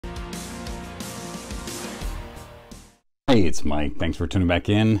Hey, it's Mike. Thanks for tuning back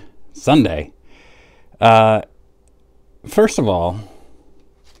in. Sunday. First of all,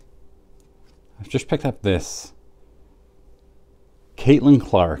 I've just picked up this Caitlin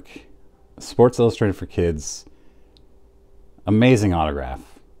Clark, Sports Illustrated for Kids. Amazing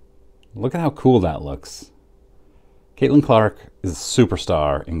autograph. Look at how cool that looks. Caitlin Clark is a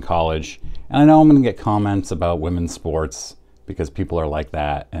superstar in college, and I know I'm going to get comments about women's sports because people are like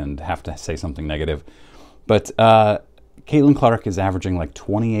that and have to say something negative. But Caitlin Clark is averaging like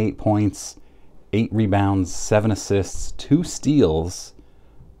 28 points, 8 rebounds, 7 assists, 2 steals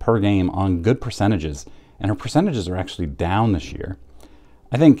per game on good percentages. And her percentages are actually down this year.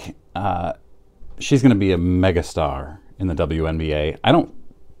 I think she's going to be a mega star in the WNBA. I don't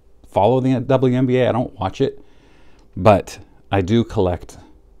follow the WNBA. I don't watch it. But I do collect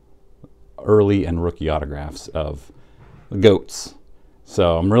early and rookie autographs of the GOATs.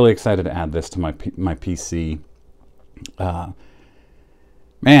 So I'm really excited to add this to my PC.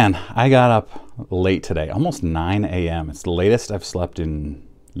 Man, I got up late today, almost 9 a.m. It's the latest I've slept in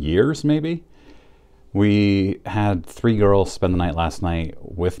years, maybe. We had 3 girls spend the night last night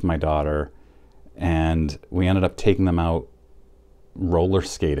with my daughter, and we ended up taking them out roller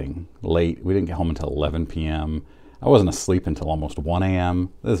skating late. We didn't get home until 11 p.m. I wasn't asleep until almost 1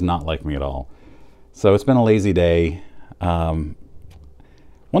 a.m. This is not like me at all. So it's been a lazy day. One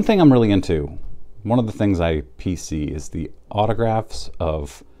thing I'm really into, one of the things I PC is the autographs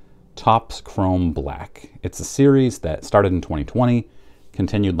of Topps Chrome Black. It's a series that started in 2020,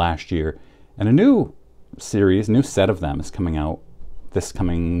 continued last year, and a new series, new set of them is coming out this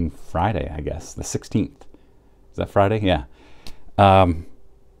coming Friday, I guess, the 16th. Is that Friday? Yeah. And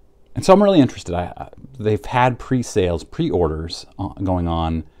so I'm really interested. They've had pre-sales, pre-orders going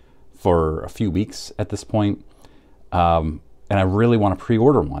on for a few weeks at this point. And I really want to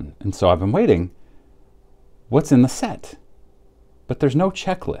pre-order one. And so I've been waiting. What's in the set? But there's no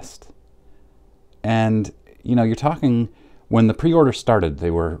checklist. And, you know, you're talking, when the pre-order started, they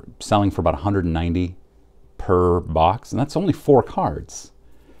were selling for about $190 per box. And that's only 4 cards.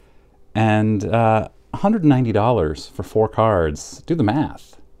 And $190 for 4 cards, do the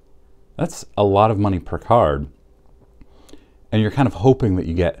math. That's a lot of money per card. And you're kind of hoping that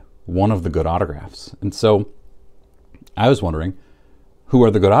you get one of the good autographs. And so I was wondering, who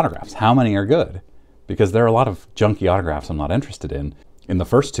are the good autographs? How many are good? Because there are a lot of junky autographs I'm not interested in the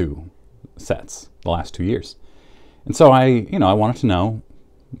first 2 sets, the last 2 years. And so I wanted to know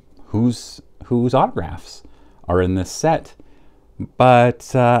whose autographs are in this set.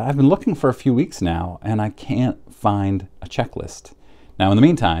 But I've been looking for a few weeks now, and I can't find a checklist. Now, in the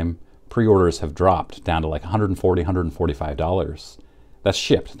meantime, pre-orders have dropped down to like $140, $145. That's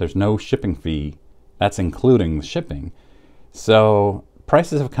shipped. There's no shipping fee. That's including the shipping. So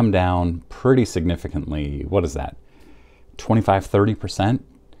prices have come down pretty significantly. What is that? 25, 30%?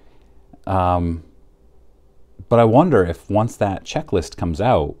 But I wonder if once that checklist comes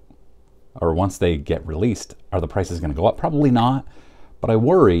out, or once they get released, are the prices going to go up? Probably not. But I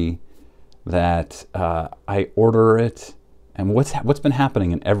worry that I order it, and what's been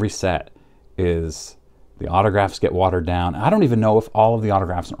happening in every set is the autographs get watered down. I don't even know if all of the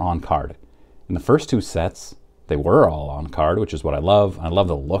autographs are on card. In the first 2 sets, they were all on card, which is what I love. I love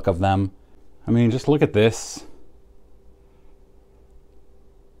the look of them. I mean, just look at this.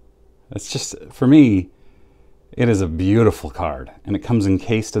 It's just, for me, it is a beautiful card. And it comes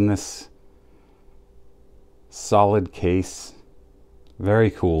encased in this solid case.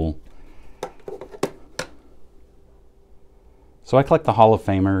 Very cool. So I collect the Hall of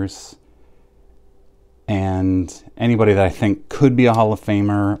Famers and anybody that I think could be a Hall of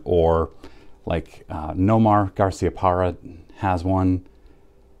Famer, or like Nomar Garciaparra has one,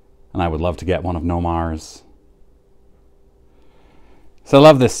 and I would love to get one of Nomar's. So I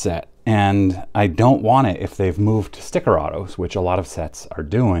love this set, and I don't want it if they've moved to sticker autos, which a lot of sets are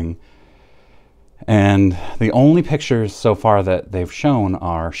doing. And the only pictures so far that they've shown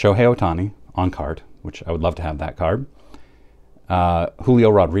are Shohei Ohtani on card, which I would love to have that card. Julio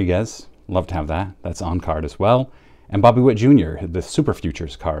Rodriguez, love to have that. That's on card as well. And Bobby Witt Jr., the Super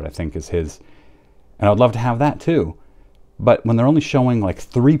Futures card, I think is his. And I would love to have that too. But when they're only showing like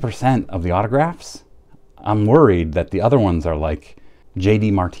 3% of the autographs, I'm worried that the other ones are like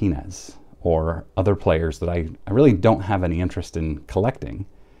JD Martinez or other players that I really don't have any interest in collecting.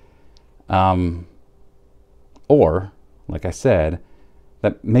 Or, like I said,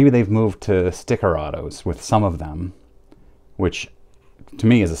 that maybe they've moved to sticker autos with some of them, which to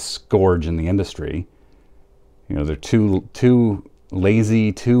me is a scourge in the industry. You know, they're too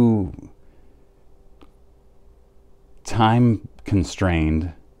lazy, too time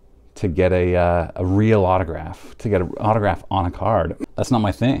constrained to get a real autograph, to get an autograph on a card. That's not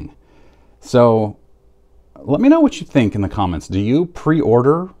my thing. So let me know what you think in the comments. Do you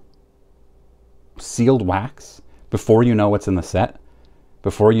pre-order sealed wax before you know what's in the set?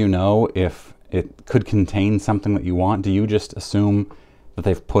 Before you know if it could contain something that you want? Do you just assume that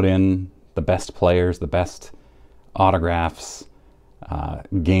they've put in the best players, the best autographs,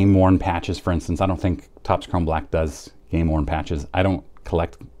 game-worn patches, for instance? I don't think Topps Chrome Black does game-worn patches. I don't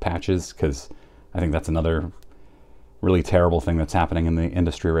collect patches because I think that's another really terrible thing that's happening in the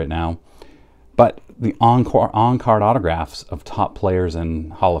industry right now. But the on-card autographs of top players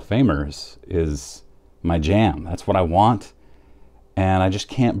and Hall of Famers is my jam. That's what I want. And I just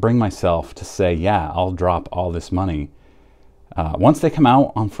can't bring myself to say, yeah, I'll drop all this money. Once they come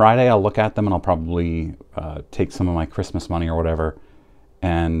out on Friday, I'll look at them and I'll probably take some of my Christmas money or whatever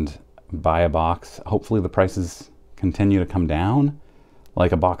and buy a box. Hopefully the prices continue to come down.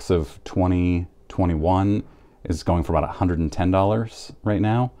 Like a box of 2021 is going for about $110 right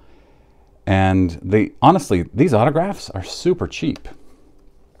now. And honestly, these autographs are super cheap.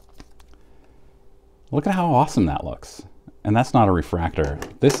 Look at how awesome that looks. And that's not a refractor.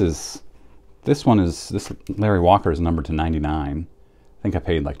 This Larry Walker is numbered to 99. I think I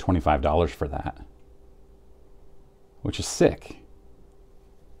paid like $25 for that, which is sick.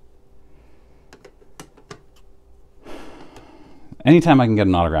 Anytime I can get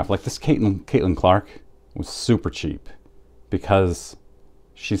an autograph, like this Caitlin Clark was super cheap because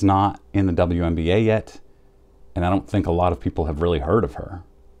she's not in the WNBA yet, and I don't think a lot of people have really heard of her.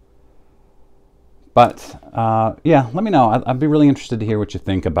 But yeah, let me know. I'd be really interested to hear what you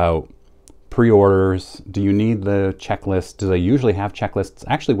think about pre-orders. Do you need the checklist? Do they usually have checklists?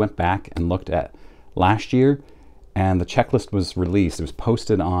 I actually went back and looked at last year, and the checklist was released. It was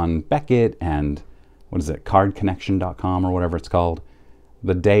posted on Beckett and what is it, cardconnection.com or whatever it's called,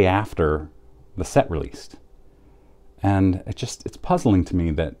 the day after the set released. And it's puzzling to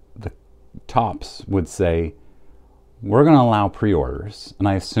me that the Topps would say, we're going to allow pre-orders. And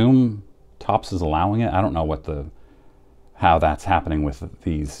I assume Topps is allowing it. I don't know how that's happening with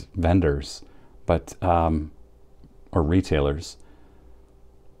these vendors, but or retailers.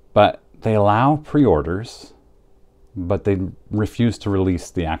 But they allow pre-orders, but they refuse to release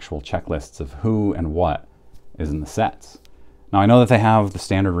the actual checklists of who and what is in the sets. Now I know that they have the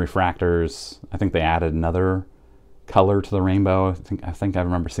standard refractors. I think they added another color to the rainbow. I think I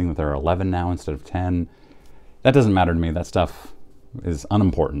remember seeing that there are 11 now instead of 10. That doesn't matter to me. That stuff is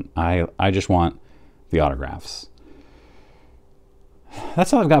unimportant. I just want the autographs.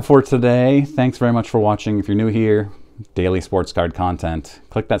 That's all I've got for today. Thanks very much for watching. If you're new here, daily sports card content,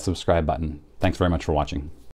 click that subscribe button. Thanks very much for watching.